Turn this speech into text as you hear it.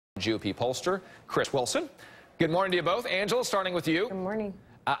GOP pollster Chris Wilson. Good morning to you both. Angela, starting with you. Good morning.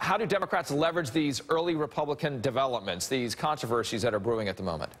 How do Democrats leverage these early Republican developments, these controversies that are brewing at the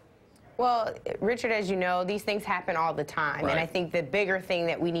moment? Well, Richard, as you know, these things happen all the time. Right. And I think the bigger thing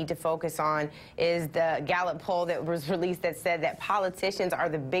that we need to focus on is the Gallup poll that was released that said that politicians are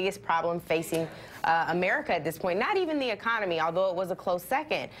the biggest problem facing America at this point, not even the economy, although it was a close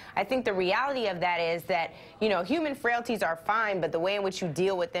second. I think the reality of that is that, you know, human frailties are fine, but the way in which you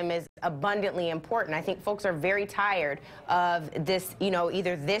deal with them is abundantly important. I think folks are very tired of this, you know,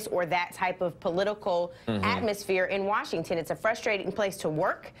 either this or that type of political atmosphere in Washington. It's a frustrating place to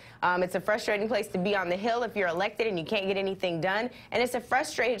work. It's a frustrating place to be on the Hill if you're elected and you can't get anything done. And it's a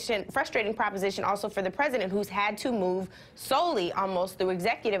frustrating proposition also for the president, who's had to move solely almost through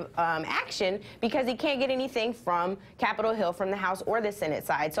executive action because he can't get anything from Capitol Hill, from the House or the Senate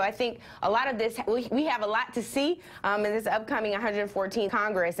side. So I think a lot of this, we have a lot to see in this upcoming 114th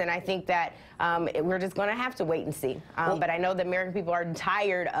Congress, and I think that we're just going to have to wait and see. But I know the American people are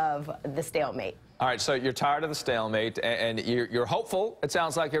tired of the stalemate. All right, so you're tired of the stalemate, and you're hopeful, it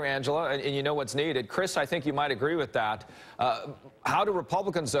sounds like you're, Angela, and you know what's needed. Chris, I think you might agree with that. How do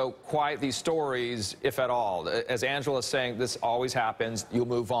Republicans, though, quiet these stories, if at all? As Angela's saying, this always happens. You'll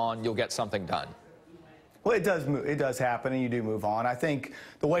move on. You'll get something done. Well, it does happen, and you do move on. I think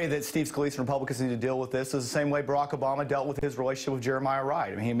the way that Steve Scalise and Republicans need to deal with this is the same way Barack Obama dealt with his relationship with Jeremiah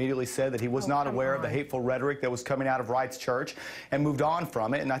Wright. I mean, he immediately said that he was not aware of the hateful rhetoric that was coming out of Wright's church and moved on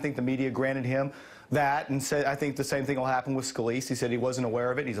from it, and I think the media granted him that and said, I think the same thing will happen with Scalise. He said he wasn't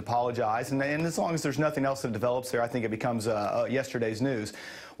aware of it. He's apologized. And as long as there's nothing else that develops there, I think it becomes yesterday's news.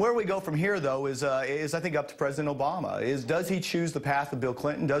 Where we go from here, though, is I think up to President Obama. Does he choose the path of Bill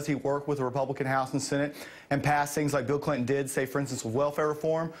Clinton? Does he work with the Republican House and Senate and pass things like Bill Clinton did, say, for instance, with welfare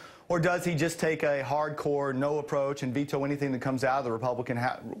reform? Or does he just take a hardcore no approach and veto anything that comes out of the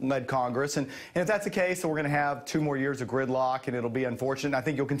Republican-led Congress? And if that's the case, then we're going to have 2 more years of gridlock, and it'll be unfortunate. I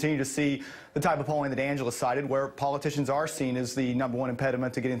think you'll continue to see the type of polling that Angela cited, where politicians are seen as the #1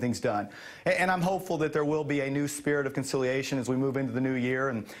 impediment to getting things done. And I'm hopeful that there will be a new spirit of conciliation as we move into the new year,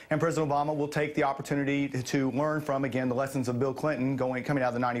 and President Obama will take the opportunity to learn from, again, the lessons of Bill Clinton coming out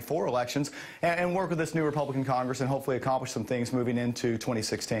of the '94 elections and work with this new Republican Congress and hopefully accomplish some things moving into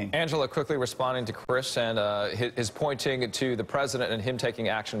 2016. Angela, quickly responding to Chris and his pointing to the president and him taking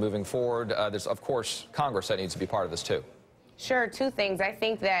action moving forward. There's, of course, Congress that needs to be part of this, too. Sure, 2 things. I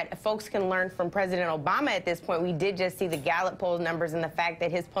think that folks can learn from President Obama at this point. We did just see the Gallup poll numbers and the fact that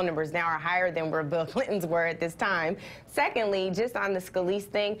his poll numbers now are higher than where Bill Clinton's were at this time. Secondly, just on the Scalise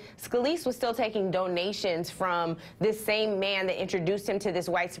thing, Scalise was still taking donations from this same man that introduced him to this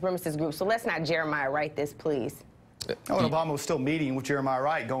white supremacist group. So let's not Jeremiah Wright this, please. Oh, and Obama was still meeting with Jeremiah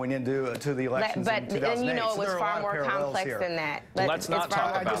Wright going into the elections in 2008. But you know it was far more complex than that. Let's not talk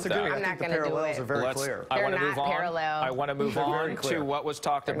about that. I disagree. I'm not going to do it. The parallels are very clear. I want They're to move not on. parallel. I want to move on to what was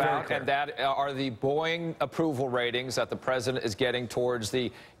talked about, and that are the Boeing approval ratings that the president is getting towards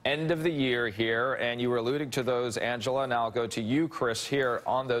the end of the year here. And you were alluding to those, Angela. Now I'll go to you, Chris, here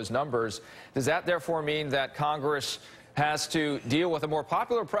on those numbers. Does that therefore mean that Congress has to deal with a more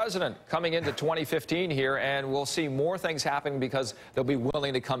popular president coming into 2015 here, and we'll see more things happening because they'll be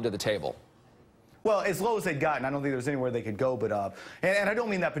willing to come to the table? Well, as low as they'd gotten, I don't think there's anywhere they could go but up. And I don't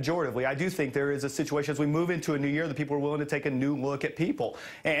mean that pejoratively. I do think there is a situation as we move into a new year that people are willing to take a new look at people.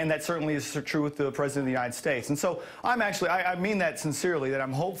 And that certainly is true with the President of the United States. And so I mean that sincerely, that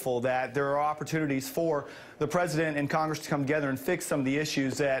I'm hopeful that there are opportunities for the President and Congress to come together and fix some of the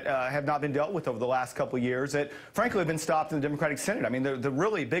issues that have not been dealt with over the last couple of years that, frankly, have been stopped in the Democratic Senate. I mean, the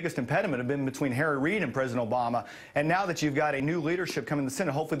really biggest impediment have been between Harry Reid and President Obama. And now that you've got a new leadership coming in the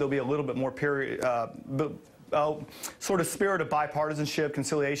Senate, hopefully there'll be a little bit more sort of spirit of bipartisanship,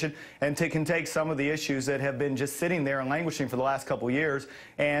 conciliation, and can take some of the issues that have been just sitting there and languishing for the last couple of years,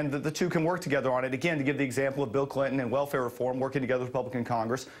 and the 2 can work together on it. Again, to give the example of Bill Clinton and welfare reform working together with Republican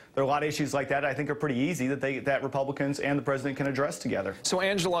Congress, there are a lot of issues like that I think are pretty easy that Republicans and the president can address together. So,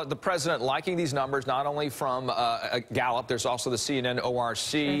 Angela, the president liking these numbers, not only from Gallup, there's also the CNN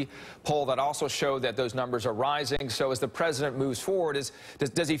ORC poll that also showed that those numbers are rising. So as the president moves forward,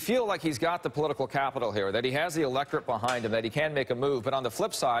 does he feel like he's got the political capital here, that he has the electorate behind him, that he can make a move? But on the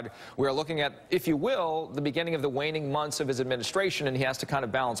flip side, we're looking at, if you will, the beginning of the waning months of his administration, and he has to kind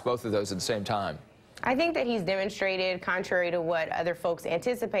of balance both of those at the same time. I think that he's demonstrated, contrary to what other folks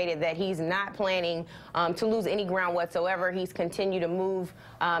anticipated, that he's not planning to lose any ground whatsoever. He's continued to move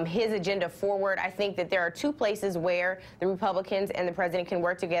his agenda forward. I think that there are two places where the Republicans and the president can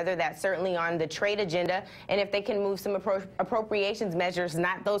work together. That's certainly on the trade agenda, and if they can move some appropriations measures,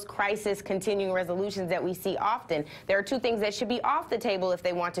 not those crisis continuing resolutions that we see often. There are two things that should be off the table if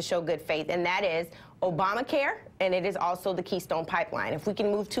they want to show good faith, and that is Obamacare, and it is also the Keystone Pipeline. If we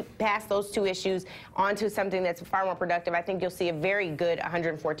can move past those two issues onto something that's far more productive, I think you'll see a very good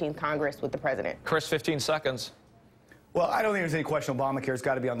 114th Congress with the president. Chris, 15 seconds. Well, I don't think there's any question Obamacare's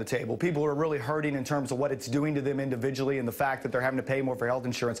got to be on the table. People are really hurting in terms of what it's doing to them individually and the fact that they're having to pay more for health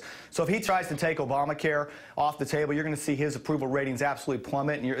insurance. So if he tries to take Obamacare off the table, you're going to see his approval ratings absolutely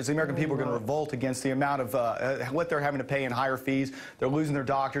plummet. And as the American people are going to revolt against the amount of what they're having to pay in higher fees. They're losing their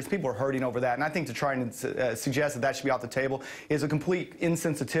doctors. People are hurting over that. And I think to try and suggest that that should be off the table is a complete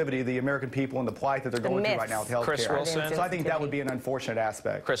insensitivity of the American people and the plight that they're going through right now with health care. Chris Wilson. So I think that would be an unfortunate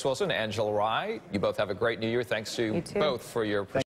aspect. Chris Wilson, Angela Rye, you both have a great new year. Thanks to both for your